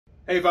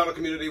Hey vinyl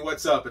community,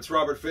 what's up? It's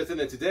Robert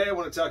Fitton, and today I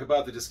want to talk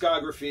about the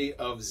discography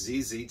of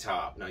ZZ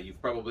Top. Now, you've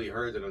probably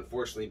heard that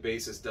unfortunately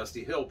bassist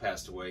Dusty Hill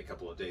passed away a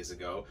couple of days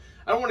ago.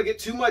 I don't want to get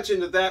too much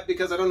into that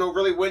because I don't know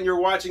really when you're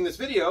watching this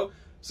video,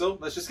 so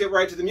let's just get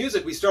right to the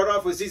music. We start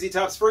off with ZZ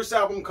Top's first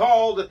album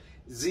called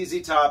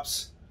ZZ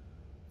Top's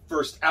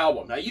First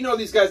Album. Now, you know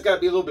these guys got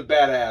to be a little bit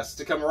badass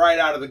to come right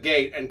out of the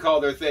gate and call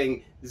their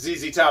thing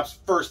ZZ Top's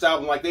First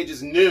Album, like they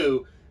just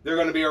knew they're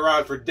going to be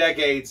around for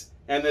decades.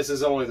 And this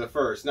is only the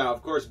first. Now,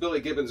 of course,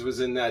 Billy Gibbons was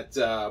in that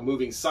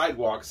Moving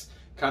Sidewalks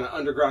kind of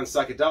underground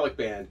psychedelic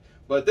band.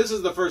 But this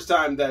is the first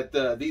time that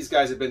these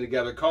guys have been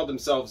together, called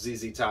themselves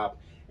ZZ Top.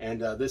 And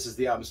this is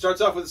the album.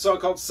 Starts off with a song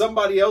called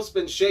Somebody Else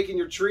Been Shaking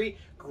Your Tree.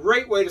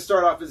 Great way to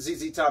start off with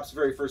ZZ Top's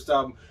very first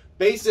album.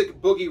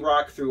 Basic boogie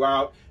rock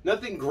throughout.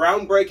 Nothing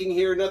groundbreaking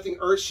here, nothing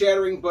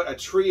earth-shattering, but a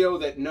trio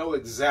that know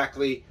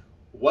exactly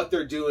what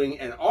they're doing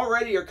and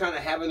already are kind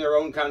of having their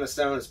own kind of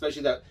sound,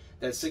 especially that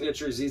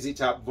signature ZZ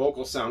Top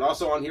vocal sound.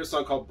 Also on here, a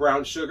song called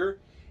Brown Sugar.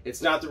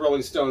 It's not the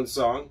Rolling Stones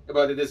song,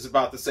 but it is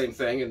about the same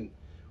thing, and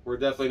we're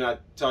definitely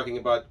not talking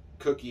about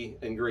cookie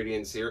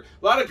ingredients here.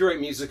 A lot of great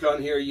music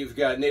on here. You've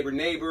got Neighbor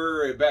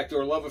Neighbor, A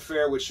Backdoor Love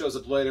Affair, which shows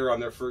up later on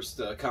their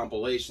first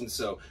compilation.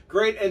 So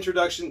great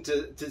introduction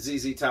to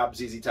ZZ Top.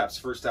 ZZ Top's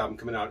first album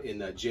coming out in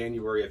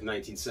January of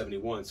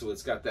 1971. So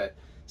it's got that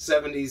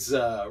 70s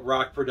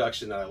rock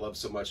production that I love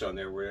so much on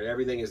there, where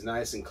everything is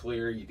nice and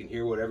clear. You can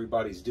hear what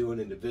everybody's doing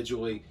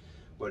individually,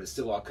 but it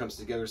still all comes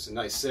together. Some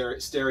nice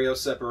stereo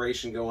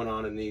separation going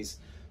on in these.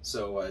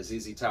 So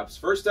ZZ Top's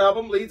first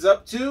album leads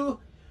up to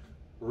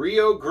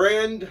Rio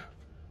Grande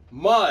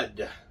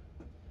Mud.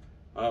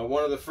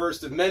 One of the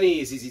first of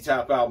many ZZ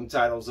Top album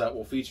titles that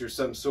will feature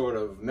some sort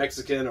of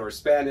Mexican or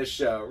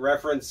Spanish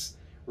reference.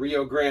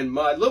 Rio Grande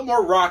Mud. A little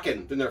more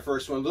rockin' than their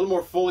first one. A little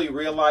more fully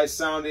realized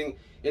sounding.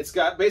 It's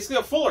got basically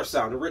a fuller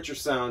sound, a richer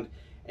sound,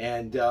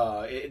 and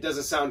it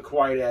doesn't sound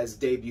quite as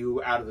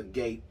debut out of the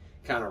gate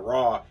kind of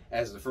raw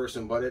as the first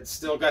one, but it's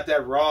still got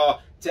that raw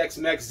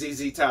Tex-Mex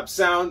ZZ Top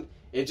sound.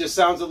 It just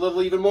sounds a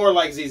little even more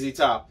like ZZ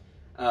Top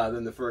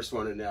than the first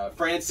one. And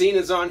Francine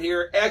is on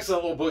here.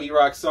 Excellent little boogie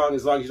rock song,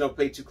 as long as you don't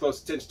pay too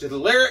close attention to the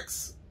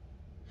lyrics.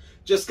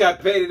 Just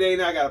got paid today,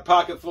 now I got a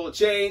pocket full of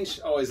change.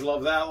 Always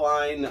love that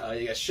line.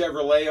 You got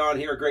Chevrolet on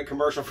here, a great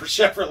commercial for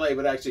Chevrolet,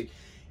 but actually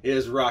it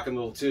is a rockin'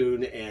 little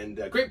tune. And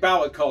a great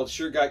ballad called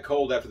Sure Got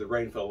Cold After the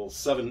Rain Fell, a little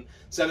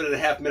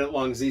 7.5 minute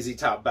long ZZ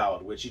Top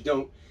ballad, which you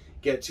don't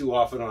get too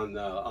often on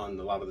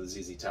a lot of the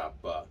ZZ Top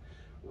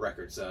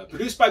records.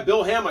 Produced by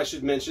Bill Ham, I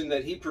should mention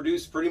that he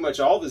produced pretty much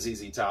all the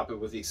ZZ Top,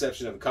 with the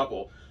exception of a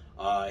couple.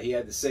 They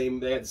had the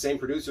same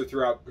producer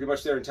throughout pretty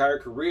much their entire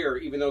career,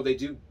 even though they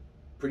do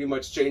pretty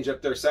much change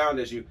up their sound,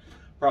 as you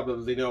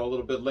probably know a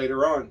little bit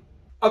later on.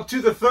 Up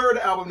to the third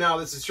album now.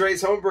 This is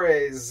Tres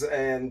Hombres,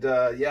 and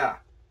yeah,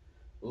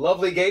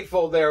 lovely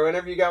gatefold there.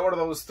 Whenever you got one of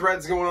those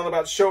threads going on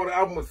about showing an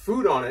album with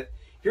food on it,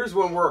 here's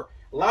one where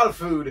a lot of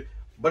food,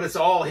 but it's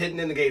all hidden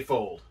in the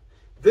gatefold.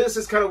 This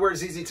is kind of where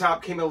ZZ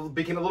Top became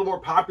a little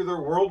more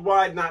popular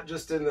worldwide, not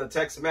just in the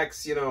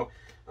Tex-Mex, you know,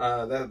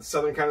 that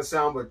southern kind of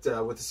sound,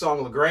 but with the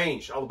song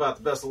LaGrange, all about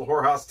the best little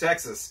whorehouse,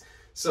 Texas.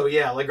 So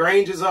yeah,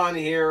 LaGrange is on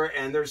here,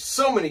 and there's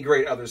so many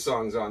great other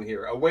songs on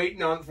here.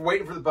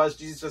 Waiting for the Bus,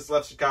 Jesus Just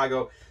Left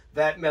Chicago.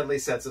 That medley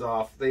sets it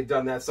off. They've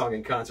done that song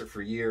in concert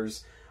for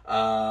years.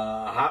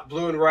 Hot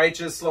Blue and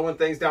Righteous, Slowing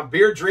Things Down.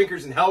 Beer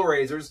Drinkers and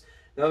Hellraisers.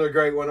 Another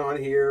great one on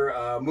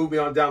here. Moving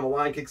On Down the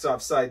Line kicks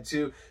off side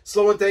 2.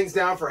 Slowing Things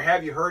Down for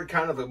Have You Heard,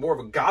 kind of more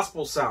of a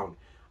gospel sound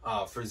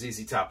for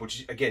ZZ Top,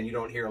 which again you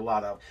don't hear a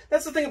lot of.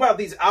 That's the thing about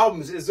these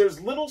albums, is there's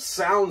little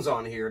sounds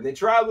on here, and they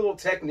try little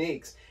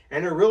techniques,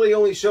 and it really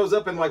only shows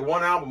up in like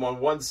one album on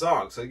one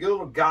song. So you get a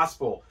little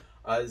gospel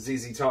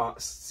ZZ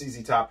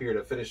Top here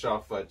to finish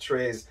off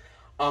Tres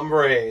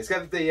Hombres. It's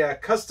got the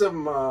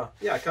custom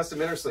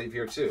inner sleeve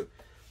here too.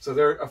 So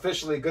they're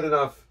officially good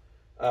enough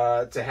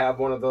to have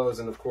one of those.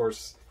 And of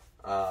course,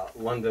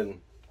 London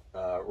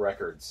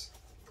Records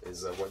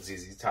is what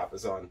ZZ Top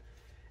is on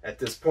at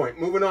this point.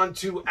 Moving on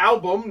to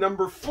album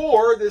number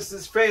 4. This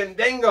is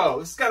Fandango.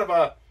 This is kind of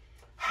a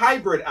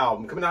hybrid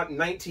album coming out in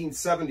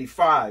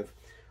 1975.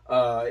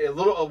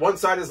 One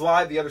side is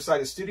live, the other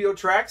side is studio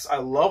tracks. I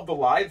love the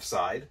live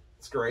side;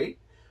 it's great,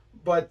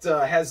 but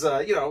has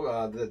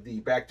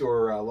the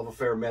Backdoor Love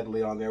Affair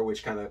medley on there,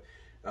 which kind of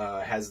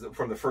has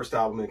from the first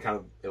album and kind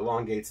of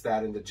elongates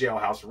that into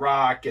Jailhouse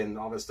Rock and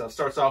all this stuff.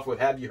 Starts off with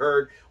Have You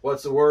Heard?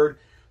 What's the Word?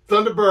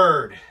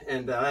 Thunderbird,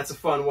 and that's a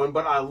fun one.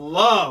 But I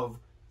love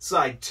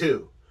side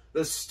 2.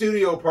 The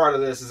studio part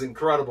of this is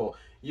incredible.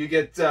 You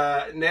get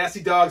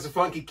Nasty Dogs and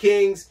Funky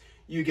Kings.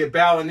 You get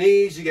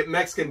Balinese, you get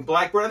Mexican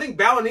Blackbird. I think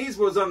Balinese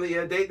was on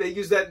the they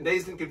used that in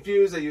Dazed and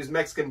Confused. They used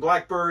Mexican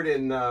Blackbird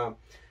in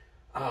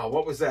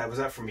what was that? Was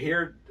that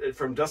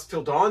from Dusk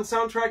Till Dawn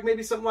soundtrack,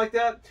 maybe something like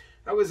that?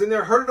 That was in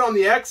there. Heard It on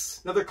the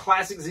X, another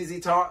classic ZZ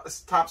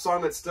Top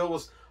song that still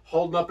was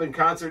holding up in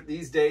concert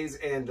these days,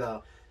 and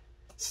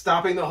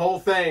stopping the whole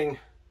thing,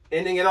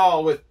 ending it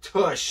all with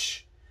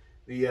Tush,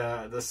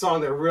 the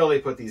song that really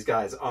put these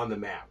guys on the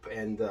map.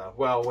 And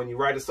well, when you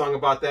write a song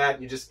about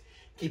that, you just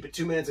Keep it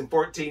 2 minutes and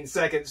 14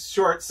 seconds.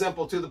 Short,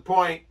 simple, to the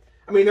point.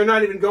 I mean, they're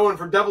not even going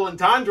for double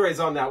entendres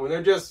on that one.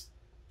 They're just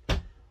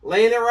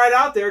laying it right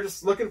out there,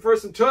 just looking for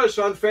some tush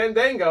on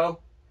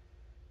Fandango.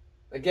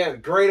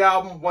 Again, great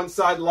album. One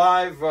side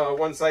live,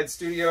 one side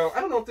studio.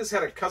 I don't know if this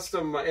had a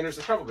custom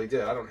intersleeve. Probably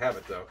did. I don't have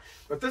it though.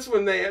 But this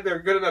one, they're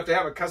good enough to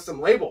have a custom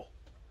label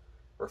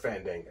for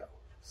Fandango.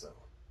 So,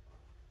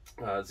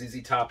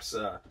 ZZ Top's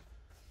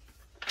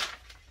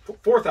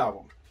fourth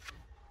album.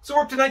 So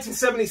we're up to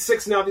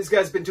 1976 now. These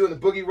guys have been doing the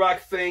boogie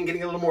rock thing,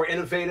 getting a little more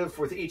innovative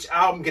with each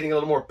album, getting a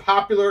little more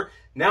popular.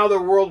 Now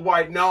they're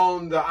worldwide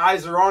known. The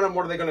eyes are on them.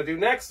 What are they going to do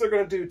next? They're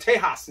going to do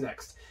Tejas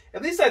next.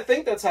 At least I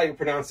think that's how you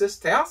pronounce this.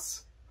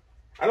 Tejas?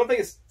 I don't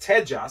think it's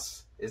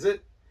Tejas, is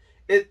it?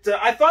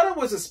 I thought it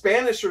was a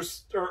Spanish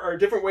or a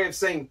different way of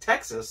saying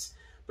Texas,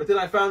 but then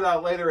I found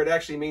out later it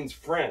actually means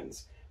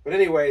friends. But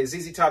anyway,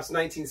 ZZ Top's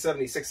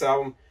 1976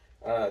 album,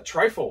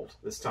 trifold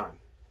this time.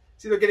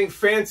 See, they're getting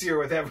fancier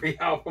with every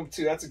album,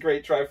 too. That's a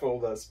great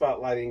trifold,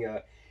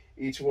 spotlighting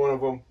each one of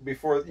them.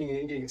 Before,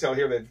 you can tell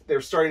here,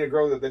 they're starting to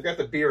grow. They've got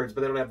the beards, but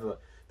they don't have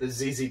the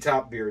ZZ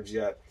Top beards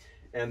yet.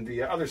 And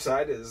the other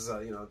side is,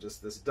 you know,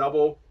 just this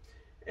double,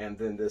 and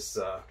then this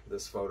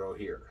photo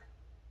here.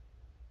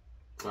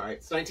 All right,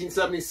 it's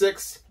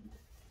 1976,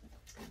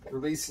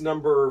 release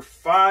number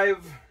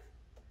 5.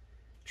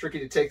 Tricky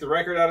to take the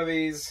record out of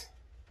these.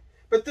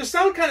 But the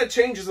sound kind of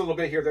changes a little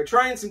bit here. They're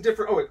trying some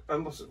different... Oh,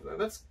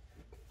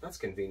 that's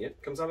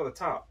convenient. Comes out of the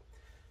top.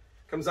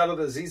 Comes out of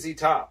the ZZ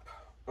Top.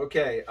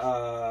 Okay,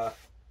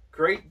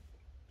 great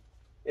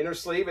inner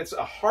sleeve. It's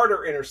a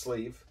harder inner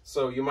sleeve,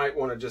 so you might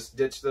want to just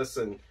ditch this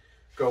and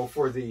go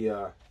for the,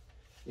 you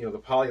know, the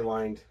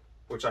polylined,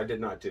 which I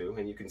did not do,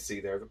 and you can see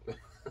there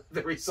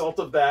the result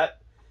of that.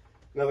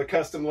 Another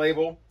custom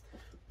label.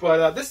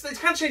 But they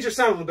kind of changed their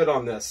sound a little bit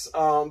on this.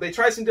 They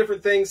try some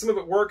different things. Some of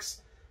it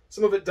works.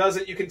 Some of it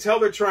doesn't. You can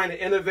tell they're trying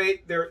to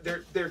innovate.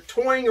 They're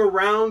toying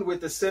around with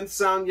the synth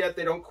sound yet.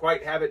 They don't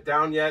quite have it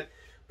down yet.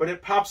 But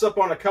it pops up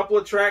on a couple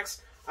of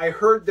tracks. I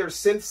heard their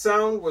synth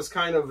sound was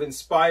kind of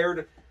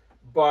inspired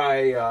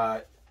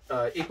by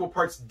equal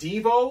parts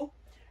Devo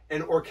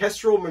and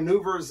orchestral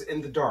maneuvers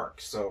in the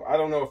dark. So I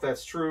don't know if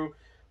that's true,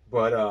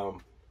 but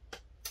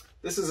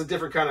this is a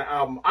different kind of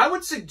album. I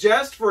would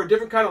suggest for a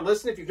different kind of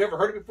listen, if you've never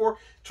heard it before,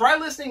 try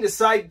listening to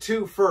side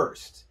 2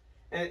 first.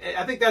 And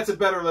I think that's a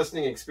better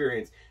listening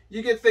experience.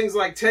 You get things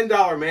like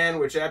 $10 Man,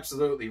 which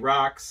absolutely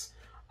rocks.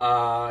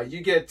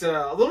 You get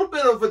a little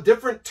bit of a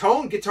different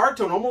tone, guitar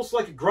tone, almost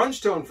like a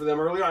grunge tone for them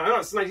early on. I know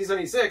it's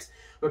 1976,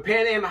 but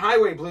Pan Am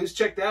Highway Blues,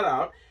 check that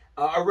out.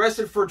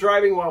 Arrested for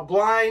Driving While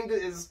Blind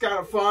is kind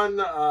of fun.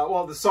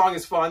 Well, the song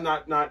is fun,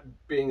 not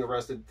being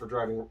arrested for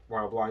driving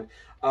while blind.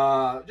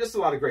 Just a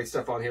lot of great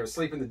stuff on here.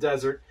 Sleep in the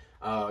Desert,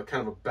 kind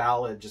of a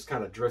ballad, just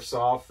kind of drifts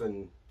off,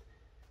 and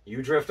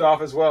you drift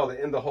off as well to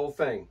end the whole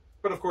thing.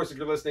 But of course, if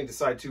you're listening to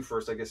side 2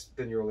 first, I guess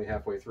then you're only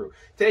halfway through.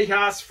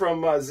 Tejas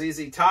from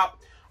ZZ Top.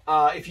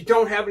 If you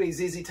don't have any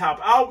ZZ Top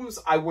albums,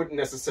 I wouldn't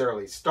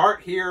necessarily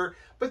start here.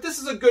 But this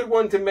is a good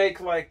one to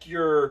make like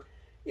your,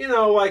 you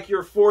know, like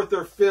your 4th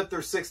or 5th or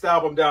 6th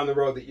album down the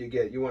road that you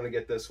get. You want to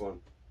get this one.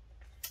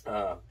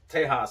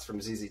 Tejas from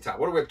ZZ Top.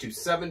 What are we up to?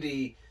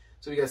 70.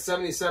 So we got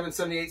 77,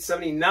 78,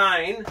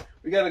 79.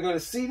 We got to go to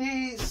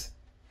CDs.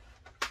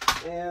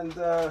 And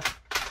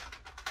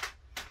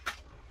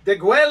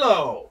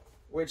Deguelo,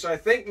 which I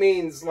think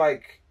means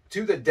like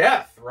to the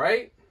death,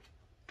 right?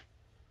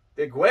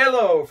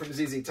 Deguelo from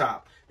ZZ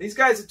Top. These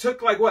guys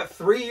took like, what,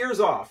 3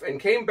 years off and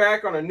came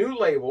back on a new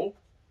label,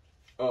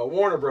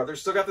 Warner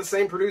Brothers. Still got the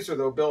same producer,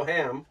 though, Bill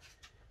Ham.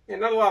 Yeah,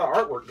 not a lot of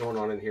artwork going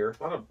on in here.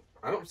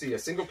 I don't see a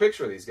single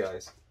picture of these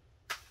guys.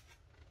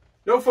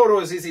 No photo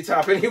of ZZ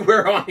Top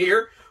anywhere on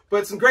here.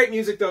 But some great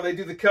music, though. They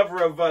do the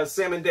cover of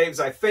Sam and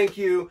Dave's I Thank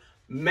You.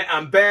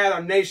 I'm Bad,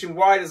 I'm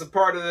Nationwide as a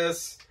part of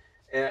this.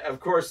 Of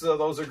course,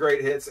 those are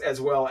great hits,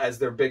 as well as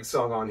their big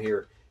song on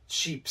here,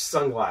 Cheap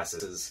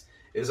Sunglasses,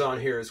 is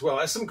on here as well.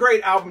 As some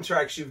great album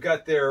tracks, you've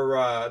got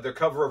their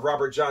cover of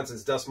Robert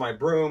Johnson's Dust My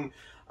Broom.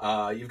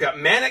 You've got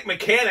Manic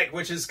Mechanic,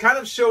 which is kind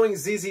of showing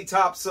ZZ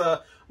Top's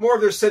more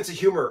of their sense of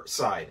humor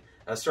side.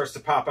 Starts to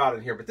pop out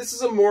in here. But this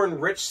is a more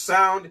enriched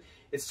sound.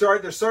 They're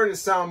starting to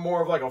sound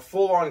more of like a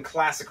full-on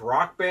classic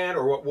rock band,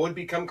 or what would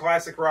become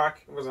classic rock.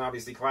 It wasn't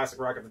obviously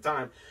classic rock at the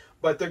time.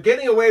 But they're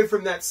getting away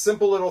from that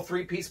simple little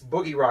 3-piece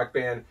boogie rock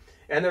band,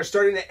 and they're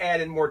starting to add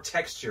in more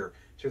texture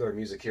to their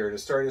music here. And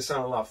it's starting to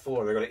sound a lot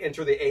fuller. They're going to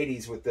enter the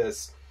 80s with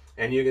this,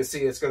 and you can see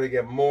it's going to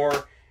get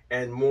more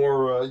and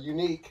more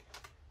unique.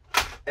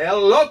 El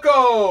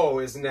Loco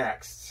is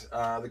next.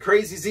 The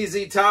Crazy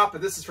ZZ Top,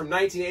 this is from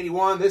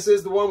 1981. This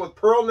is the one with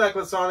Pearl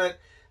Necklace on it.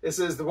 This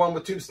is the one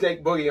with Tube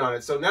Snake Boogie on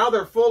it. So now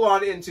they're full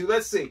on into,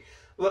 let's see,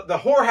 the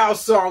Whorehouse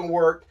song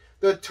worked,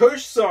 the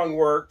Tush song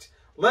worked.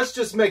 Let's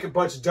just make a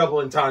bunch of double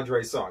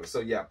entendre songs. So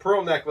yeah,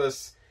 Pearl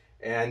Necklace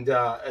and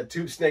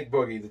Tube Snake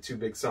Boogie, the 2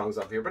 big songs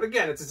up here. But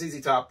again, it's a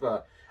ZZ Top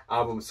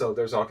album, so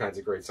there's all kinds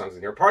of great songs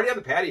in here. Party on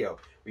the Patio,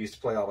 we used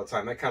to play all the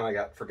time. That kind of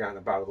got forgotten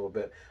about a little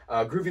bit.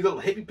 Groovy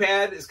Little Hippie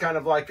Pad is kind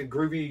of like a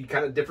groovy,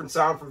 kind of different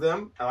sound for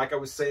them. Like I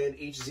was saying,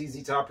 each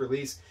ZZ Top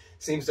release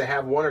seems to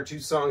have one or two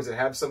songs that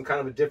have some kind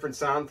of a different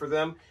sound for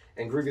them.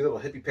 And Groovy Little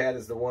Hippie Pad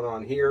is the one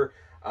on here.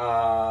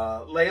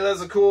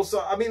 Layla's a cool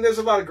song. I mean, there's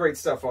a lot of great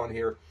stuff on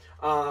here.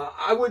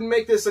 I wouldn't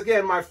make this,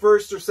 again, my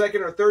first or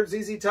second or third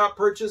ZZ Top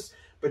purchase,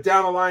 but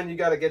down the line, you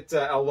got to get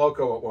El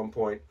Loco at one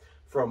point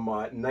from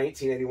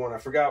 1981. I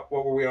forgot,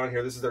 what were we on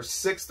here? This is their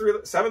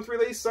seventh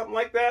release, something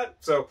like that.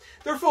 So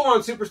they're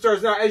full-on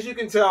superstars. Now, as you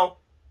can tell,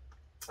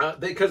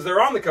 because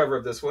they're on the cover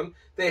of this one,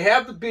 they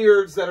have the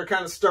beards that are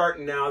kind of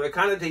starting now. They're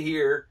kind of to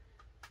here.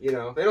 You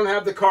know, they don't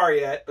have the car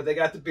yet, but they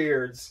got the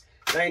beards.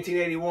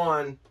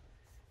 1981.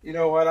 You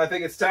know what? I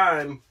think it's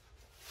time.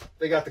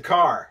 They got the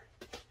car.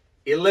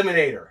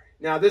 Eliminator.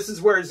 Now, this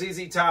is where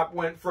ZZ Top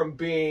went from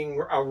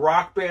being a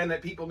rock band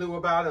that people knew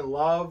about and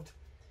loved,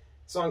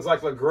 songs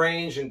like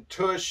LaGrange and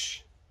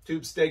Tush,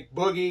 Tube Steak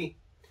Boogie,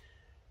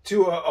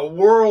 to a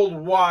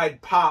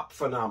worldwide pop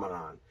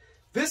phenomenon.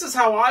 This is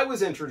how I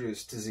was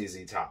introduced to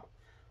ZZ Top.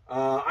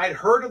 I'd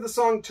heard of the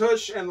song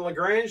Tush and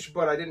LaGrange,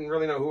 but I didn't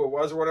really know who it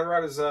was or whatever. I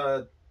was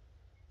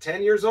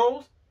 10 years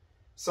old,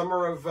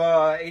 summer of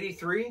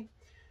 83.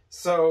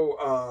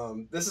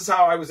 So this is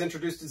how I was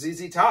introduced to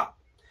ZZ Top.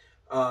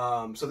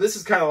 So this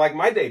is kind of like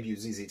my debut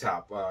ZZ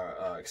Top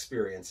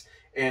experience.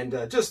 And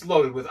just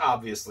loaded with,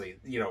 obviously,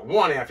 you know,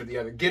 one after the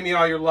other. Give Me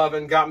All Your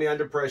Lovin', Got Me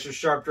Under Pressure,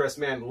 Sharp Dressed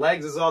Man.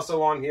 Legs is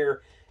also on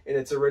here in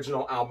its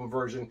original album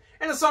version.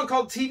 And a song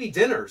called TV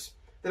Dinners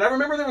that I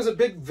remember there was a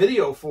big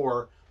video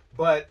for,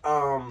 but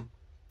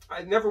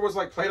I never was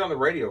like played on the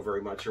radio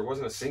very much, or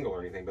wasn't a single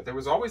or anything, but there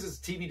was always this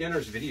TV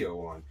Dinners video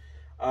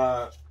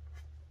on.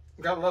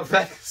 Gotta love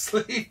that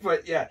sleeve,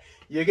 but yeah,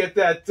 you get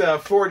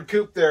that Ford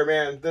Coupe there,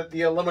 man,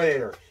 the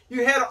Eliminator.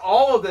 You had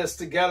all of this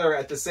together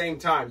at the same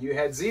time. You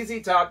had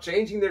ZZ Top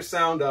changing their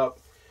sound up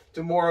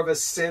to more of a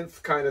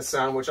synth kind of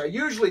sound, which I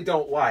usually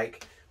don't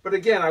like, but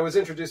again, I was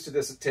introduced to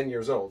this at 10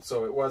 years old,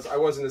 so I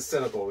wasn't as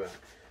cynical then.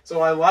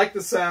 So I like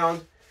the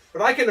sound.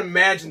 But I can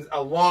imagine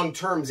a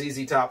long-term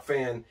ZZ Top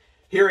fan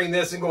hearing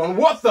this and going,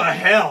 what the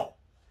hell?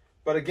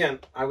 But again,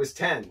 I was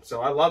 10,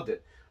 so I loved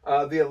it.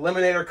 The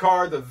Eliminator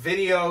car, the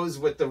videos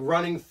with the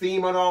running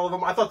theme on all of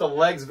them. I thought the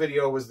Legs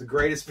video was the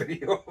greatest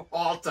video of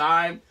all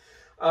time.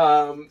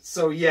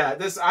 So yeah,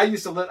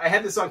 I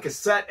had this on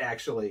cassette,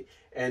 actually,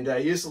 and I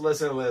used to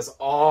listen to this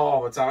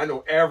all the time. I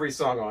know every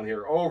song on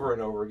here over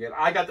and over again.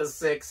 I got the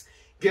 6.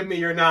 Give me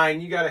your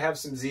 9. You got to have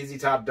some ZZ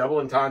Top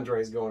double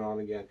entendres going on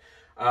again.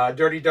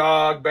 Dirty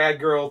Dog, Bad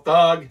Girl,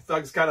 Thug.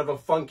 Thug's kind of a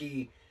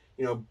funky,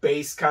 you know,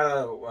 bass kind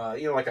of,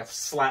 you know, like a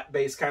slap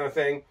bass kind of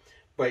thing.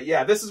 But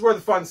yeah, this is where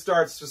the fun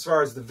starts as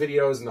far as the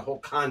videos and the whole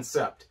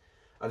concept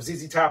of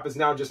ZZ Top is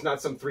now just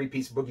not some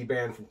 3-piece boogie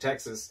band from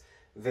Texas.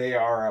 They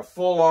are a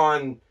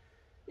full-on,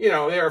 you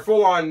know, they are a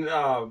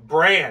full-on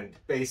brand,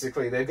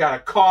 basically. They've got a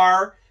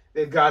car,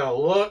 they've got a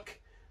look,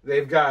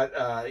 they've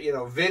got, you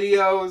know,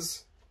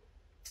 videos.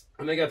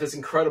 And they got this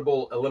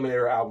incredible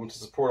Eliminator album to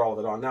support all of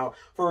it on. Now,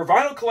 for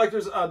vinyl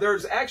collectors,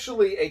 there's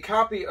actually a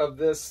copy of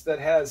this that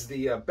has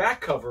the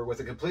back cover with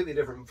a completely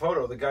different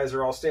photo. The guys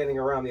are all standing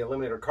around the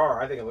Eliminator car.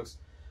 I think it looks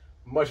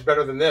much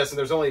better than this, and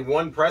there's only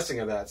one pressing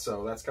of that,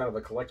 so that's kind of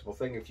a collectible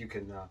thing if you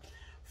can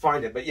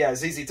find it. But yeah,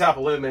 ZZ Top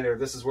Eliminator,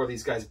 this is where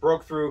these guys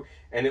broke through,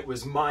 and it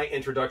was my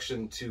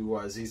introduction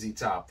to ZZ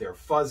Top. Their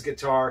fuzz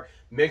guitar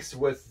mixed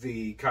with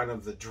the kind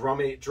of the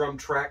drum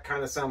track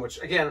kind of sound,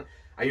 which, again,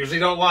 I usually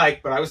don't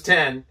like, but I was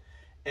 10.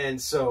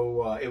 And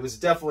so it was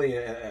definitely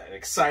an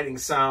exciting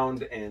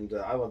sound, and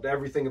I loved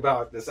everything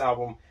about this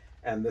album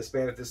and this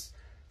band at this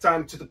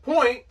time, to the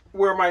point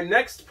where my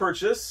next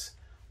purchase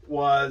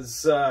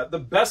was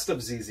the Best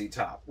of ZZ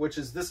Top, which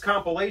is this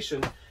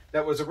compilation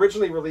that was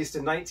originally released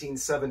in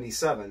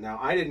 1977. Now,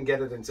 I didn't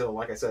get it until,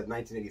 like I said,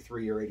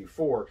 1983 or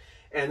 84.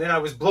 And then I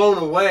was blown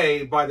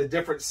away by the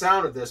different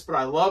sound of this, but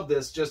I love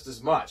this just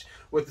as much.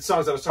 With the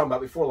songs I was talking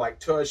about before, like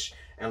Tush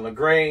and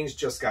LaGrange,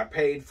 Just Got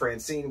Paid,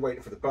 Francine,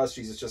 Waiting for the Bus,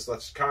 Jesus Just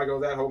Left Chicago,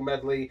 that whole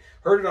medley.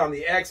 Heard It on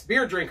the X,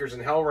 Beer Drinkers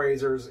and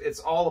Hellraisers. It's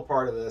all a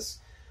part of this.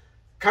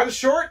 Kind of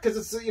short, because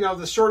it's, you know,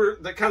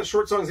 the kind of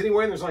short songs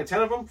anyway, and there's only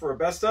 10 of them for a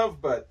best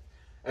of, but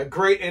a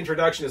great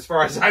introduction as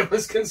far as I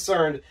was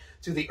concerned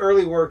to the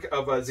early work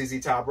of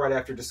ZZ Top right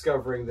after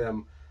discovering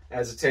them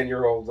as a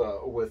 10-year-old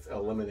with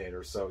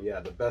Eliminator. So yeah,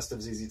 the Best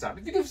of ZZ Top.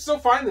 If you can still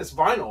find this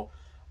vinyl,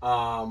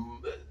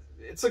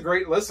 it's a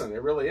great listen.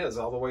 It really is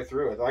all the way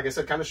through it. Like I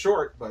said, kind of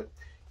short, but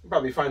you can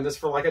probably find this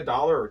for like $1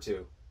 or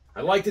 $2.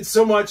 I liked it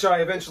so much,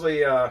 I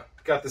eventually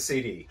got the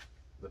CD,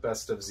 the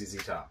Best of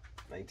ZZ Top,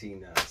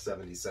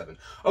 1977.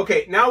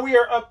 Okay, now we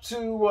are up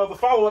to the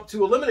follow-up to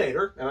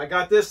Eliminator, and I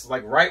got this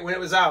like right when it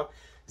was out.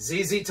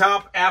 ZZ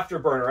Top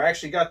Afterburner. I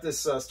actually got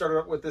this, started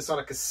up with this on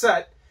a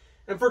cassette.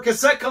 And for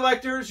cassette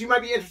collectors, you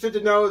might be interested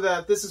to know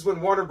that this is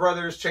when Warner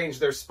Brothers changed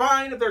their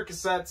spine of their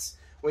cassettes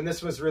when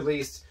this was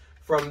released,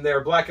 from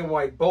their black and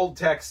white bold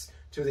text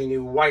to the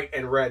new white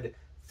and red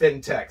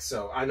thin text.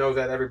 So I know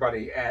that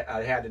everybody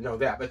had to know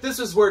that. But this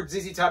is where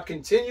ZZ Top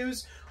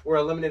continues, where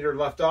Eliminator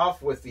left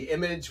off, with the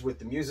image, with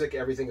the music,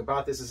 everything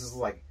about this. This is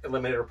like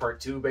Eliminator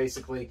Part 2,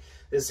 basically.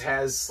 This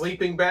has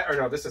Sleeping Bag, or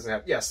no, this doesn't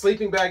have, yeah,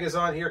 Sleeping Bag is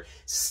on here.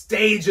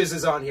 Stages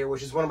is on here,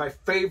 which is one of my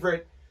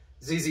favorite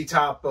ZZ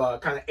Top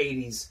kind of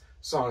 80s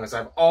song.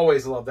 I've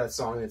always loved that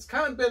song, and it's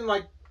kind of been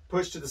like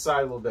pushed to the side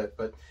a little bit,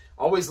 but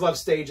always loved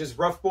Stages.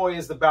 Rough Boy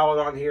is the ballad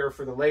on here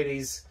for the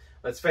ladies.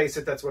 Let's face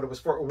it, that's what it was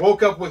for.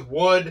 Woke Up With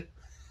Wood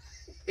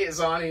is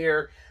on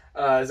here.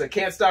 Is a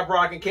Can't Stop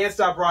Rockin',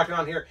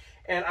 on here.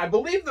 And I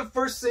believe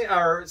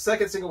the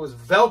second single was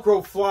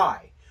Velcro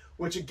Fly,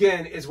 which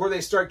again is where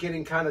they start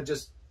getting kind of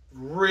just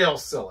real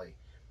silly,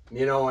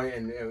 you know,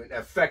 and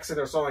effects in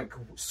their song, like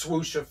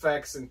swoosh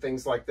effects and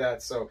things like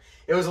that. So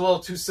it was a little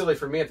too silly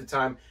for me at the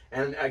time.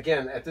 And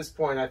again, at this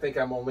point, I think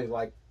I'm only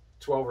like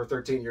 12 or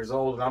 13 years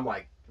old, and I'm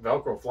like,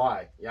 Velcro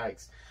Fly,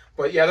 yikes.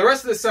 But yeah, the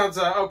rest of this sounds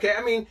okay.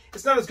 I mean,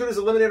 it's not as good as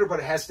Eliminator, but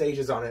it has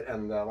Stages on it,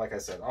 and like I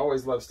said,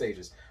 always love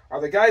Stages. Are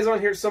the guys on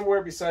here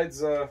somewhere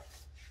besides...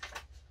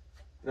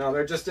 No,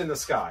 they're just in the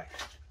sky.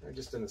 They're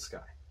just in the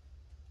sky.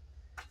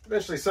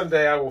 Eventually,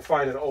 someday, I will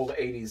find an old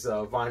 80s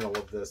vinyl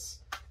of this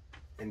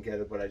and get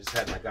it, but I just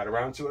hadn't got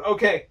around to it.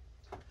 Okay.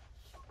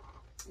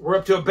 We're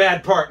up to a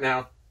bad part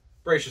now.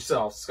 Brace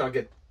yourselves. It's going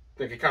to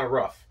get kind of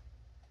rough.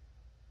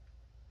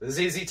 The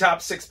ZZ Top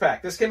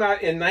 6-pack. This came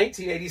out in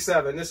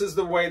 1987. This is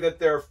the way that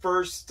their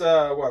first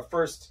 5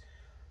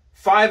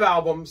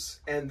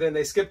 albums, and then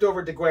they skipped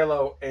over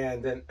Diguelo,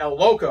 and then El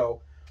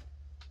Loco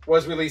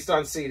was released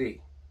on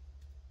CD.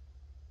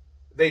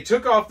 They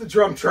took off the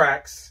drum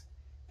tracks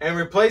and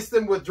replaced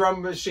them with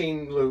drum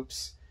machine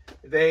loops.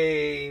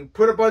 They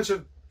put a bunch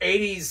of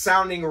 80s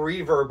sounding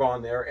reverb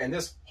on there, and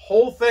this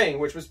whole thing,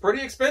 which was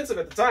pretty expensive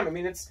at the time. I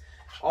mean, it's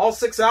all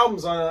 6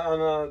 albums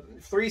on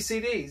 3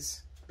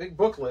 CDs, big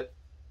booklet.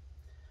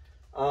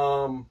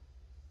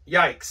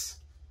 Yikes.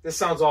 This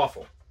sounds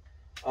awful.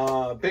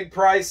 Big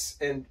price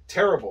and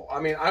terrible. I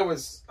mean,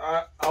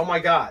 oh my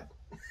God.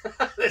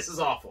 This is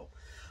awful.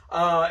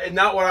 And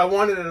not what I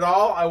wanted at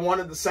all. I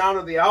wanted the sound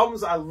of the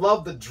albums. I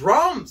love the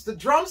drums. The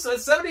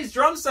 70s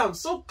drum sound,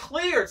 so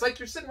clear. It's like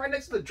you're sitting right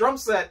next to the drum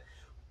set.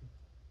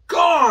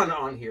 Gone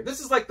on here. This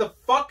is like the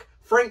fuck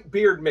Frank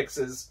Beard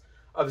mixes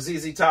of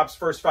ZZ Top's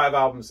first 5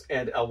 albums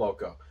and El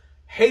Loco.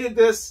 Hated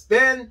this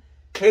then,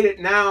 hate it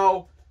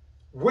now.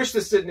 Wish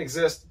this didn't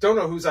exist. Don't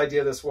know whose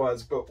idea this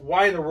was, but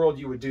why in the world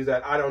you would do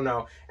that, I don't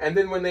know. And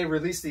then when they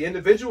released the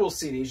individual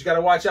CDs, you got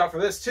to watch out for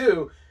this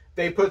too.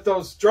 They put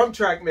those drum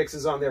track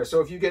mixes on there. So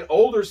if you get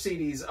older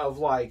CDs of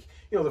like,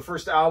 you know, the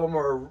first album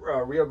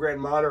or Rio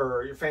Grande Mud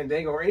or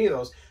Fandango or any of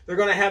those, they're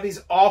going to have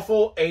these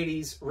awful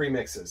 80s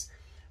remixes.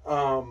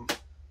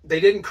 They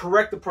didn't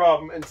correct the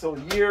problem until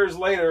years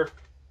later,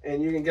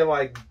 and you can get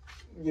like,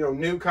 you know,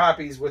 new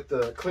copies with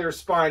the clear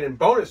spine and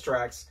bonus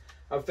tracks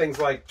of things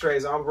like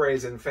Tres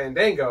Hombres and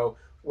Fandango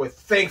with,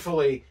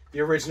 thankfully, the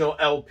original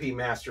LP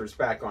masters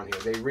back on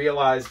here. They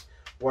realized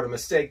what a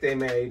mistake they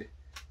made.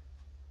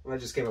 Well,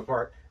 that just came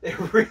apart. They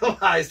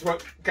realized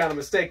what kind of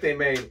mistake they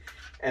made,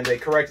 and they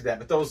corrected that.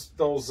 But those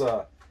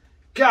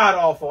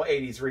god-awful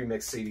 80s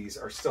remix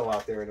CDs are still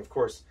out there. And, of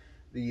course,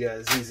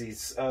 the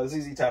ZZ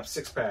Top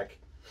 6-pack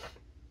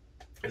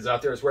is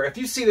out there as well. If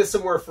you see this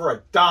somewhere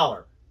for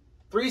 $1,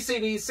 3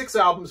 CDs, 6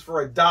 albums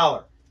for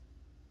 $1,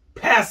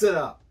 pass it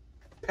up.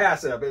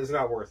 Pass it up. It is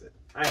not worth it.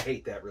 I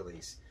hate that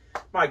release.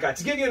 My God.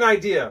 To give you an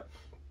idea,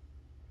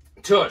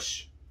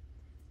 Tush,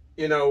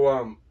 you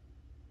know,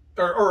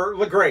 or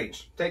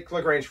LaGrange. Take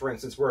LaGrange, for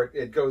instance, where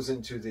it goes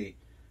into the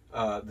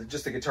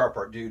just the guitar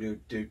part, do,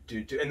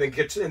 and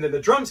then the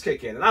drums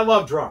kick in. And I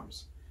love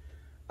drums.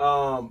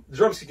 The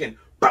drums kick in.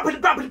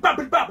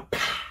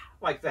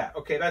 Like that.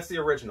 Okay, that's the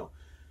original.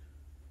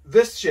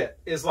 This shit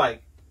is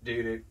like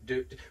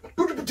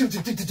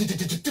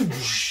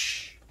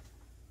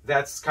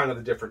that's kind of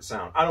the different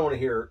sound. I don't want to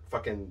hear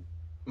fucking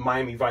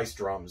Miami Vice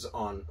drums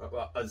on a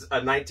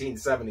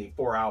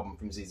 1974 album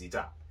from ZZ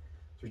Top.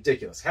 It's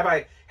ridiculous. Have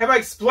I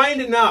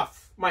explained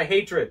enough my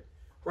hatred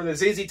for the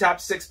ZZ Top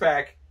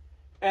 6-pack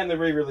and the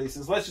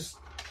re-releases? Let's just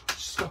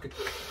fucking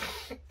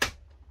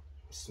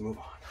let's move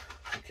on.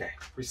 Okay,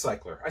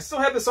 Recycler. I still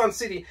have this on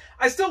CD.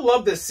 I still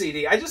love this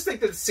CD. I just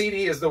think that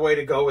CD is the way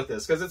to go with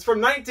this because it's from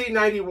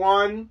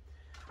 1991.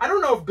 I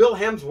don't know if Bill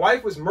Ham's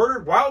wife was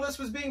murdered while this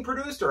was being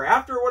produced or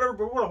after or whatever,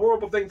 but what a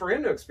horrible thing for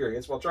him to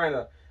experience while trying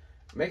to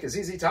make a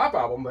ZZ Top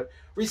album. But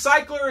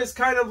Recycler is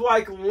kind of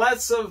like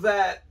less of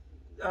that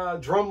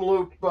drum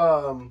loop,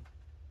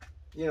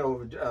 you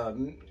know,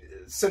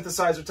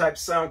 synthesizer type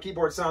sound,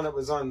 keyboard sound that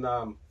was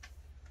on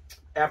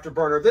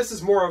Afterburner. This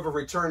is more of a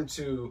return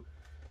to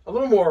a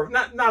little more,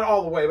 not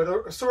all the way, but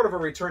a sort of a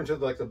return to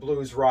like the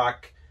blues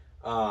rock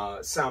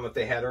sound that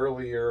they had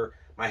earlier.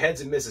 My Head's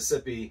in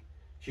Mississippi.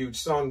 Huge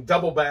song.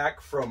 Double Back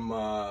from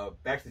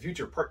Back to the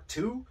Future Part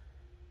 2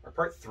 or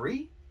Part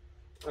 3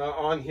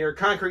 on here.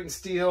 Concrete and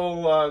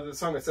Steel, the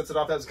song that sets it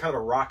off. That was kind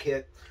of a rock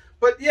hit.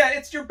 But yeah,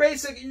 it's your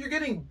basic, you're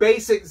getting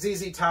basic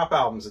ZZ Top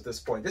albums at this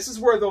point. This is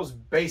where those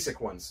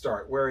basic ones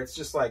start, where it's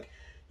just like,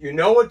 you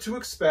know what to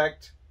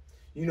expect.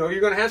 You know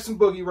you're going to have some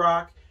boogie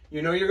rock.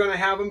 You know you're going to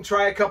have them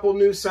try a couple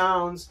new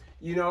sounds.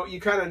 You know, you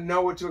kind of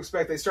know what to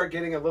expect. They start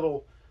getting a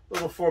little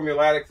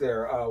formulatic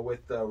there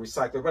with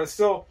Recycler. But it's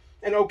still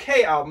an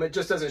okay album. It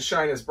just doesn't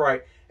shine as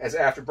bright as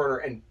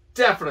Afterburner and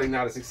definitely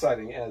not as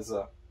exciting as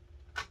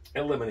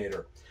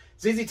Eliminator.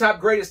 ZZ Top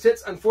Greatest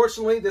Hits.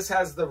 Unfortunately, this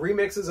has the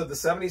remixes of the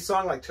 70s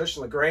song like Tush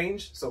and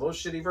LaGrange, so those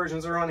shitty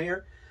versions are on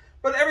here.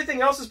 But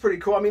everything else is pretty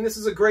cool. I mean, this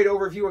is a great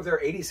overview of their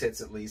 80s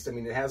hits, at least. I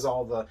mean, it has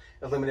all the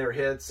Eliminator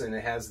hits, and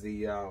it has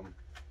the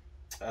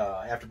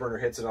Afterburner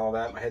hits and all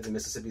that. My Head's in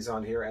Mississippi's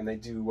on here, and they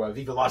do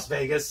Viva Las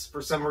Vegas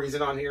for some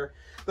reason on here.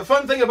 The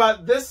fun thing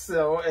about this,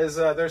 though, is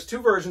there's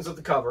two versions of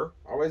the cover.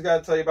 Always got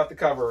to tell you about the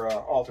cover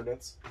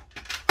alternates.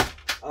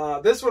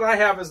 This one I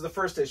have is the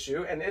first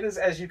issue, and it is,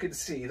 as you can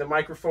see, the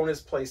microphone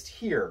is placed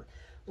here.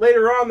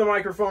 Later on, the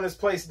microphone is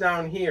placed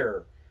down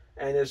here,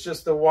 and it's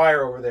just the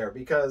wire over there.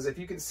 Because if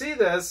you can see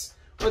this,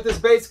 what this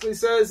basically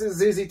says is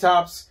ZZ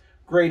Top's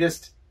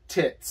Greatest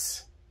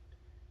Tits.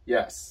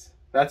 Yes,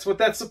 that's what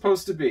that's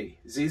supposed to be.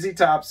 ZZ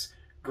Top's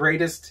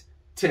Greatest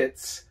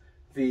Tits.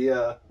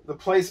 The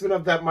placement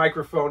of that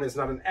microphone is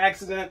not an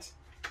accident.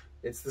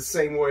 It's the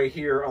same way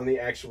here on the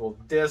actual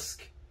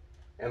disc.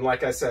 And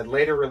like I said,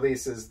 later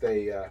releases,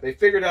 they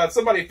figured out,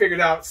 somebody figured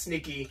out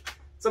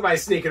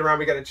somebody's sneaking around,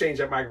 we got to change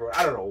that microphone.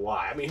 I don't know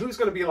why. I mean, who's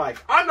going to be like,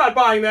 I'm not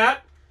buying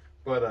that?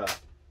 But,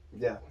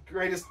 yeah,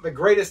 the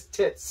greatest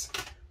tits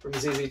from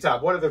ZZ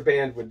Top. What other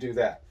band would do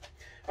that?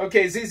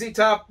 Okay, ZZ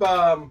Top,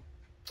 oh,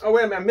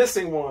 wait a minute, I'm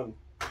missing one.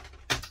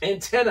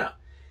 Antenna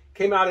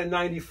came out in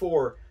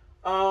 '94.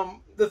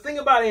 The thing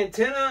about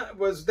Antenna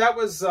was that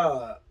was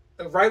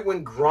right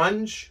when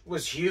grunge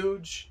was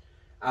huge.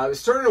 It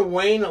was starting to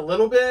wane a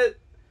little bit,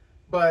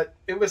 but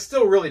it was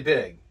still really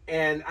big.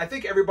 And I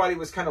think everybody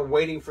was kind of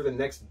waiting for the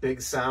next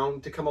big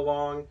sound to come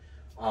along.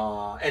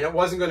 And it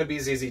wasn't going to be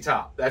ZZ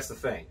Top. That's the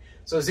thing.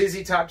 So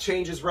ZZ Top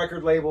changes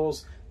record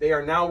labels. They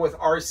are now with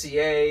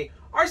RCA.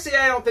 RCA,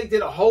 I don't think,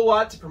 did a whole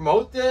lot to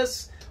promote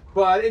this,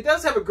 but it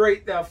does have a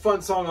great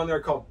fun song on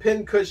there called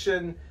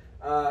Pincushion.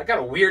 Got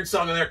a weird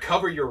song on there,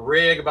 Cover Your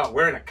Rig, about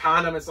wearing a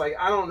condom. It's like,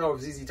 I don't know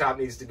if ZZ Top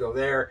needs to go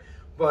there.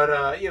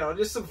 But, you know,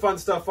 just some fun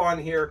stuff on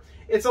here.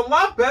 It's a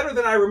lot better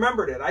than I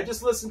remembered it. I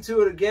just listened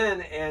to it again,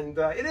 and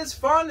it is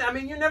fun. I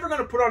mean, you're never going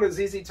to put on a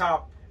ZZ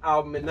Top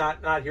album and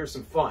not hear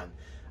some fun.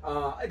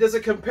 Does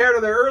it compare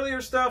to their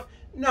earlier stuff?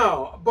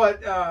 No,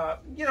 but,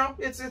 you know,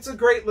 it's a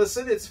great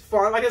listen. It's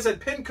fun. Like I said,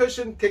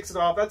 Pincushion kicks it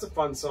off. That's a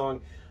fun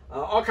song.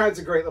 All kinds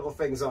of great little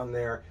things on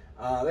there.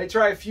 They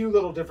try a few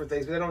little different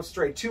things, but they don't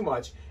stray too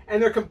much.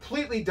 And they're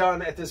completely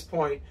done at this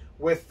point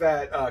with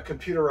that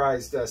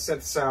computerized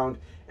synth sound,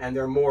 and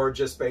they're more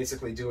just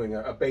basically doing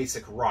a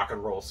basic rock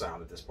and roll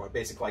sound at this point.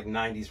 Basic like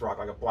 90s rock,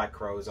 like a Black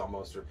Crowes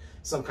almost, or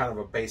some kind of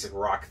a basic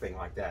rock thing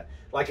like that.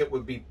 Like it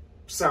would be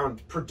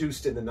sound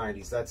produced in the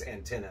 90s. That's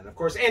Antenna. And of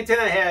course,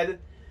 Antenna Head,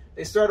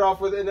 they start off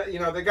with, you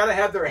know, they got to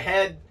have their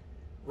head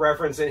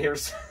reference in here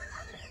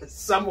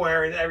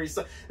somewhere in every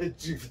song.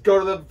 You go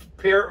to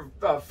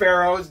the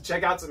Pharaohs and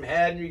check out some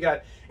head, and you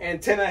got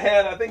Antenna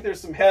Head. I think there's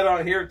some head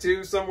on here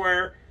too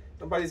somewhere.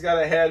 Somebody's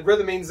got a head.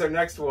 Rhythmine's their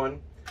next one.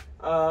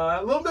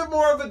 A little bit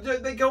more of a,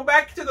 they go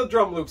back to the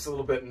drum loops a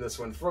little bit in this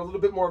one for a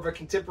little bit more of a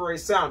contemporary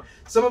sound.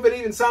 Some of it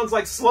even sounds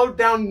like slowed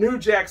down New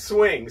Jack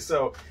Swing.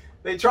 So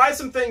they try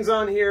some things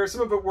on here. Some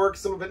of it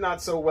works, some of it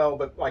not so well.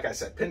 But like I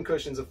said,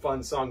 Pincushion's a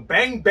fun song.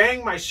 Bang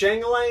Bang My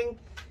Shangalang.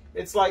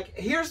 It's like,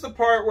 here's the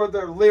part where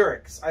the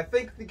lyrics, I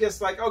think it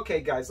gets like,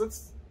 okay guys,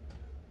 let's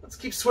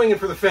keep swinging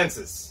for the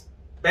fences.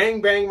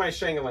 Bang Bang My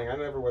Shangalang. I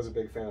never was a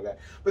big fan of that.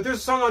 But there's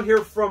a song on here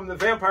from the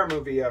vampire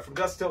movie, From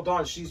Dusk Till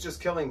Dawn, She's Just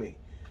Killing Me.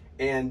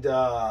 And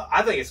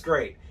I think it's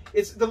great.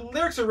 The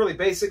lyrics are really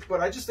basic,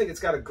 but I just think it's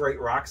got a great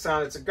rock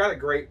sound. It's got a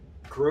great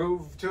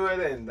groove to it,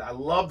 and I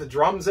love the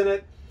drums in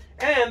it.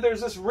 And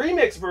there's this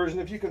remix version,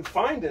 if you can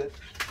find it,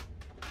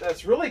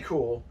 that's really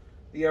cool.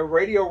 The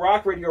Radio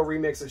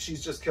remix of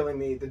She's Just Killing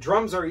Me. The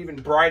drums are even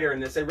brighter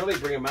in this. They really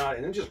bring them out,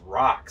 and it just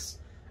rocks.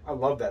 I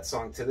love that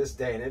song to this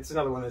day, and it's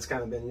another one that's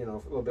kind of been, you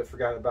know, a little bit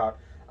forgotten about.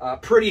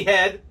 Pretty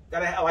Head.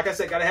 Like I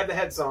said, gotta have the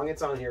head song.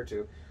 It's on here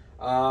too.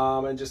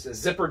 And just a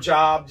Zipper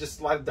Job, just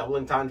a lot of double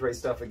entendre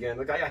stuff again.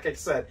 Like I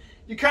said,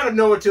 you kind of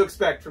know what to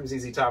expect from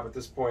ZZ Top at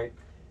this point.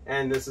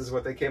 And this is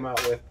what they came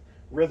out with.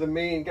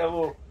 Rhythmine got a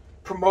little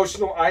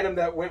promotional item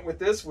that went with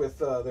this, with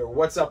their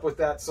What's Up With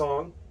That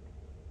song.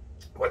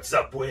 What's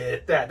up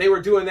with that? They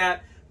were doing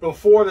that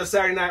before the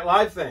Saturday Night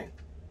Live thing.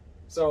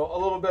 So a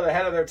little bit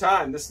ahead of their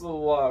time. This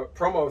little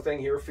promo thing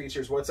here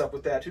features What's Up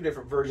With That, two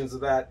different versions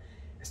of that.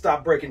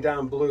 Stop Breaking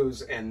Down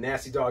Blues and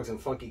Nasty Dogs and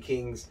Funky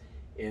Kings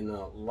in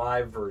a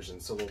live version.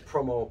 So a little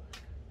promo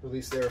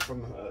release there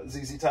from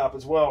ZZ Top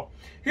as well.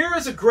 Here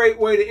is a great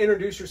way to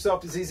introduce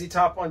yourself to ZZ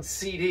Top on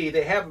CD.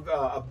 They have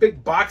a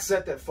big box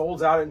set that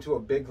folds out into a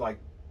big like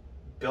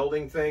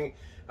building thing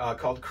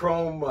called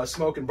Chrome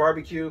Smoke and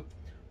Barbecue.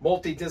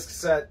 Multi-disc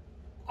set.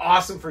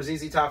 Awesome for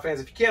ZZ Top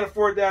fans. If you can't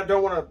afford that,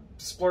 don't want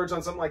to splurge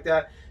on something like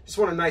that, just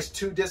want a nice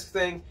 2-disc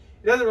thing,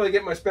 it doesn't really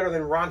get much better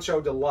than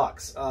Rancho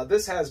Deluxe.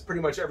 This has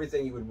pretty much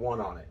everything you would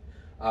want on it.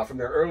 From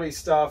their early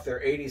stuff, their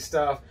 80s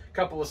stuff, a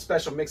couple of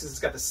special mixes. It's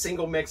got the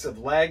single mix of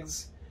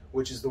Legs,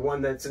 which is the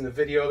one that's in the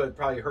video that you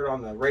probably heard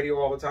on the radio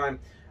all the time.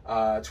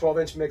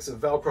 12-inch mix of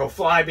Velcro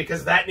Fly,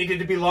 because that needed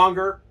to be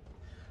longer.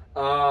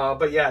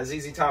 But yeah,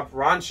 ZZ Top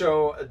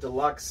Rancho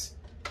Deluxe.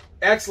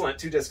 Excellent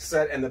 2-disc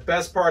set, and the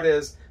best part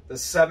is The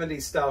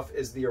 70s stuff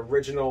is the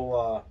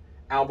original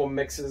album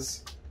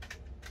mixes.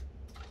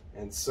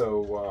 And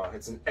so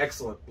it's an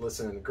excellent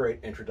listen and a great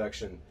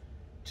introduction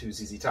to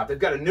ZZ Top. They've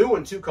got a new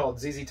one too called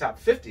ZZ Top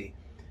 50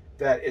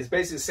 that is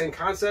basically the same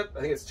concept.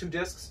 I think it's 2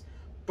 discs,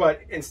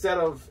 but instead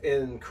of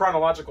in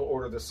chronological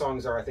order, the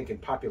songs are, I think, in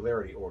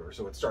popularity order.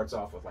 So it starts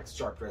off with like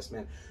Sharp Dressed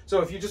Man.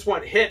 So if you just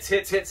want hits,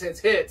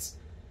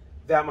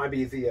 that might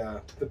be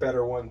the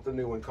better one, the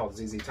new one called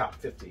ZZ Top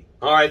 50.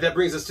 All right, that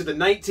brings us to the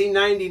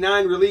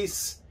 1999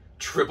 release,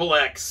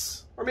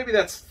 XXX, or maybe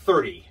that's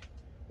 30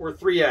 or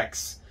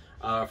 3X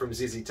from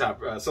ZZ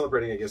Top,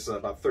 celebrating, I guess,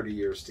 about 30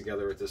 years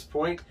together at this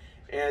point.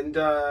 And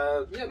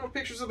yeah, no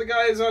pictures of the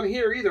guys on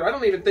here either. I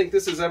don't even think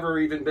this has ever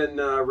even been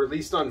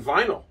released on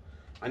vinyl.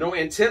 I know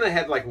Antenna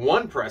had like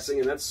 1 pressing,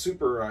 and that's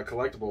super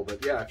collectible.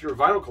 But yeah, if you're a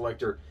vinyl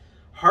collector,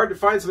 hard to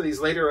find some of these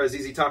later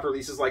ZZ Top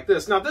releases like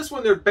this. Now this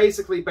one, they're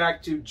basically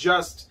back to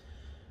just,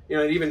 you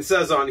know, it even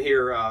says on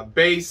here,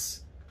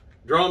 bass,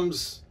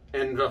 drums,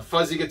 and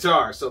fuzzy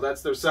guitar. So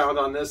that's their sound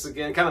on this.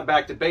 Again, kind of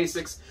back to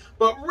basics,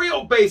 but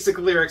real basic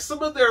lyrics.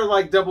 Some of their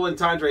like double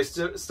entendre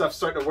stuff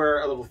starting to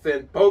wear a little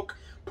thin. Poke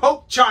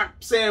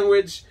chop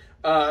sandwich,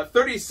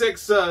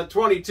 36,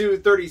 22,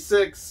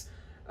 36,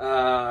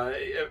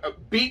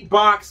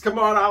 beatbox. Come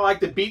on, I like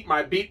to beat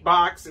my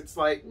beatbox. It's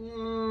like,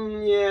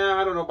 yeah,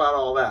 I don't know about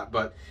all that,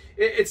 but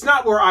it's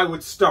not where I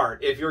would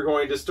start if you're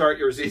going to start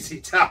your ZZ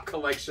Top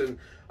collection.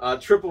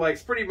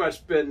 XXX pretty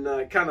much been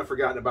kind of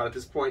forgotten about at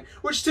this point,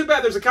 which is too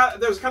bad. There's a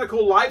kind of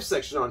cool live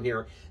section on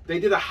here. They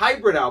did a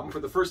hybrid album for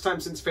the first time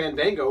since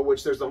Fandango,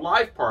 which there's a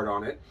live part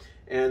on it.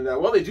 And,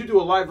 well, they do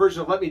a live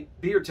version of Let Me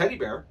Be Your Teddy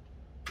Bear.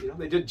 You know,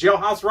 they did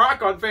Jailhouse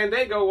Rock on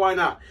Fandango, why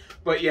not?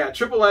 But yeah,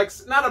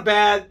 XXX, not a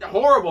bad,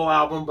 horrible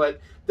album, but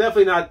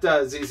definitely not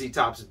ZZ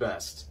Top's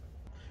best.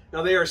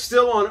 Now, they are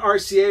still on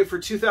RCA for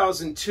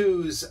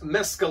 2002's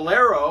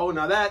Mescalero.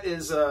 Now, that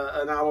is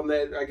an album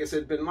that I guess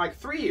had been like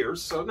 3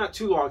 years, so not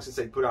too long since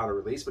they put out a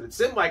release, but it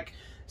seemed like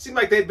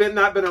they'd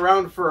not been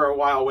around for a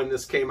while when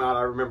this came out,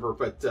 I remember.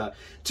 But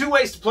 2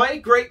 Ways to Play,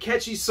 great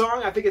catchy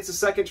song. I think it's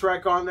the 2nd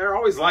track on there. I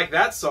always like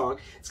that song.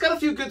 It's got a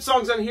few good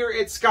songs on here.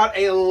 It's got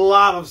a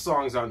lot of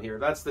songs on here.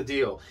 That's the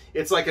deal.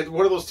 It's like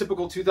one of those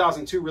typical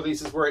 2002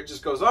 releases where it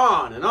just goes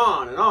on and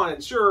on and on.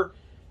 And sure,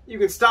 you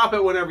can stop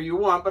it whenever you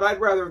want, but I'd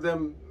rather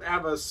them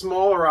have a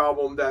smaller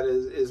album that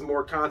is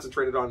more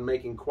concentrated on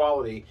making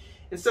quality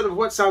instead of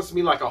what sounds to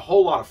me like a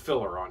whole lot of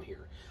filler on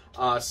here.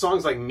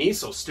 Songs like Me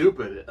So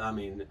Stupid,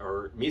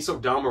 or Me So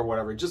Dumb or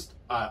whatever, just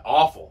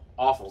awful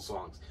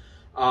songs.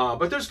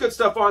 But there's good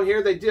stuff on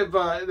here. They give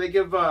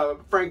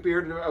Frank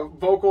Beard a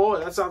vocal.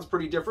 That sounds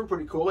pretty different,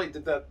 pretty cool. They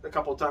did that a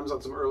couple of times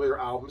on some earlier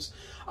albums.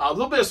 A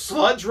little bit of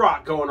sludge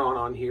rock going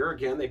on here.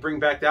 Again, they bring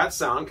back that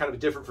sound, kind of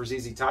different for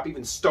ZZ Top.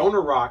 Even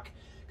stoner rock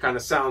kind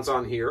of sounds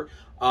on here.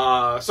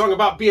 Song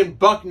about being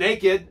buck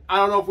naked. I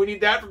don't know if we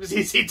need that from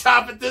ZZ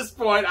Top at this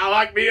point. I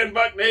like being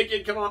buck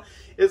naked. Come on.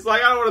 It's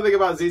like, I don't want to think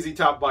about ZZ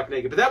Top buck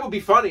naked, but that would be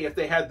funny if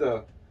they had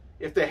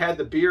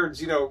the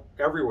beards, you know,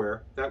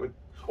 everywhere. That would,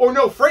 or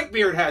no, Frank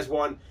Beard has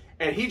one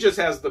and he just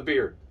has the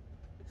beard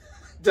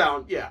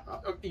down. Yeah,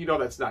 you know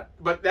that's not,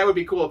 but that would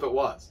be cool if it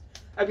was.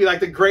 That'd be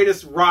like the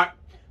greatest rock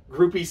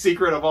groupie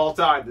secret of all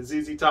time, the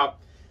ZZ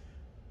Top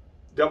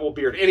double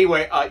beard.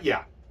 Anyway,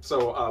 yeah.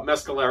 So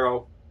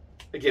Mescalero,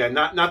 again,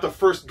 not the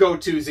first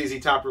go-to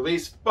ZZ Top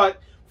release,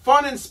 but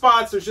fun in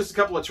spots. There's just a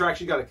couple of tracks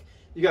you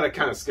gotta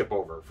kind of skip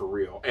over for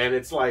real. And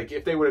it's like,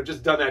 if they would have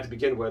just done that to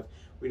begin with,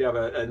 we'd have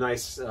a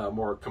nice,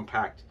 more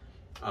compact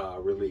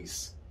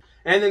release.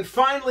 And then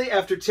finally,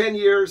 after 10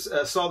 years,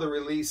 saw the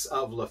release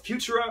of La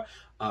Futura,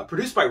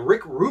 produced by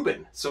Rick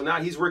Rubin. So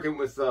now he's working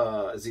with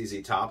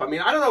ZZ Top. I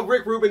mean, I don't know if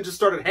Rick Rubin just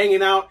started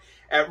hanging out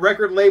at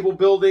record label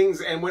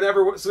buildings, and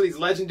whenever some of these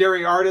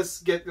legendary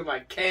artists get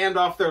like canned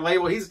off their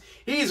label, he's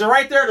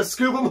right there to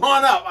scoop them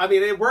on up. I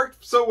mean, it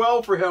worked so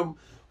well for him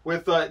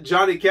with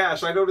Johnny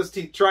Cash. I noticed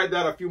he tried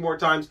that a few more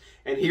times,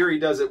 and here he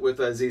does it with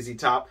ZZ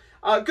Top.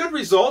 Good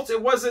results.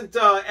 It wasn't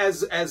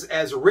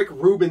as Rick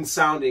Rubin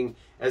sounding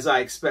as I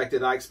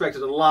expected. I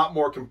expected a lot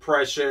more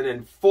compression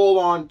and full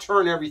on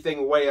turn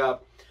everything way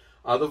up.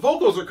 The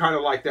vocals are kind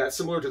of like that,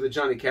 similar to the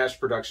Johnny Cash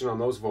production on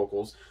those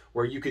vocals,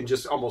 where you can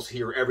just almost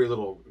hear every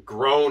little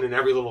groan and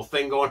every little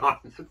thing going on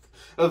in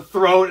the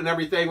throat and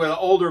everything with an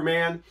older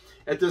man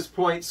at this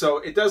point. So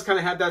it does kind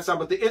of have that sound,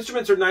 but the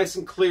instruments are nice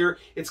and clear.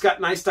 It's got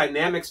nice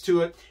dynamics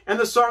to it, and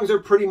the songs are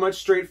pretty much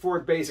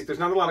straightforward, basic. There's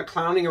not a lot of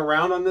clowning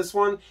around on this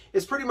one.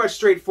 It's pretty much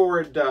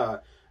straightforward.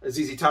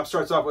 ZZ Top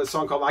starts off with a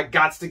song called I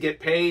Gots to Get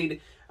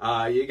Paid.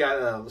 You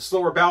got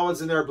slower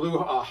ballads in there, Blue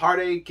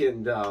Heartache,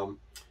 and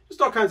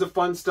just all kinds of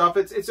fun stuff.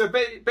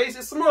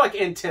 It's more like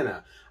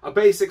Antenna, a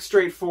basic,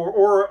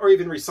 straightforward, or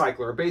even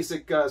Recycler, a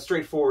basic,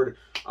 straightforward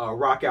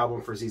rock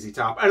album for ZZ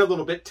Top, and a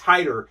little bit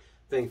tighter,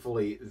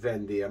 thankfully,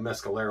 than the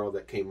Mescalero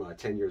that came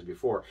 10 years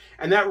before.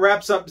 And that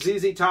wraps up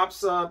ZZ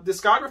Top's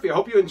discography. I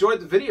hope you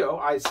enjoyed the video.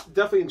 I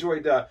definitely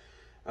enjoyed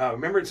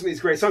remembering some of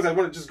these great songs. I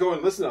want to just go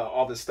and listen to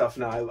all this stuff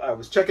now. I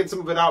was checking some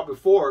of it out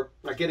before,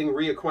 like getting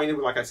reacquainted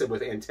with, like I said,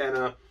 with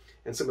Antenna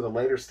and some of the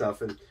later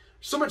stuff, and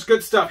So much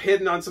good stuff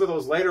hidden on some of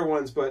those later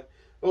ones, but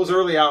those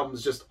early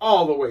albums just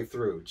all the way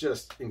through,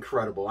 just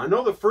incredible. I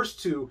know the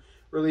first two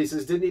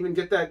releases didn't even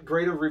get that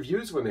great of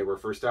reviews when they were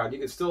first out. You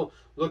can still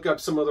look up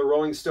some of the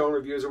Rolling Stone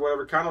reviews or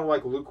whatever, kind of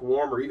like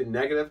lukewarm or even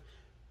negative.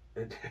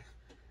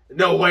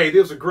 No way,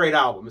 those are great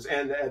albums,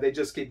 and they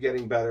just keep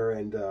getting better.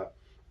 And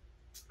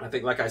I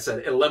think, like I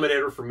said,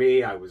 Eliminator for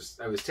me, I was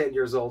 10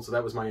 years old, so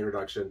that was my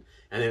introduction.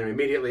 And then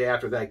immediately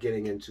after that,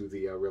 getting into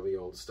the really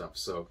old stuff.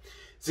 So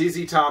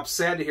ZZ Top,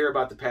 sad to hear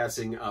about the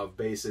passing of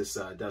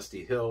bassist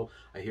Dusty Hill.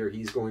 I hear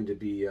he's going to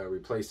be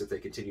replaced if they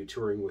continue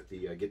touring with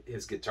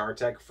his guitar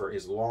tech, for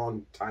his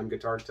long-time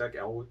guitar tech,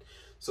 Elwood.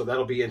 So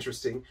that'll be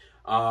interesting.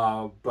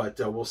 But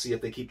we'll see if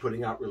they keep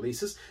putting out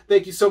releases.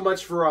 Thank you so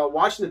much for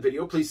watching the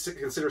video. Please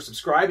consider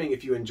subscribing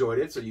if you enjoyed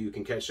it, so you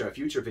can catch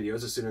future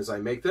videos as soon as I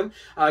make them.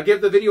 Give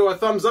the video a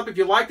thumbs up if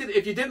you liked it.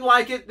 If you didn't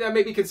like it,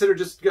 maybe consider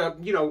just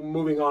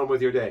moving on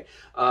with your day.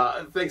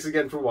 Thanks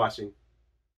again for watching.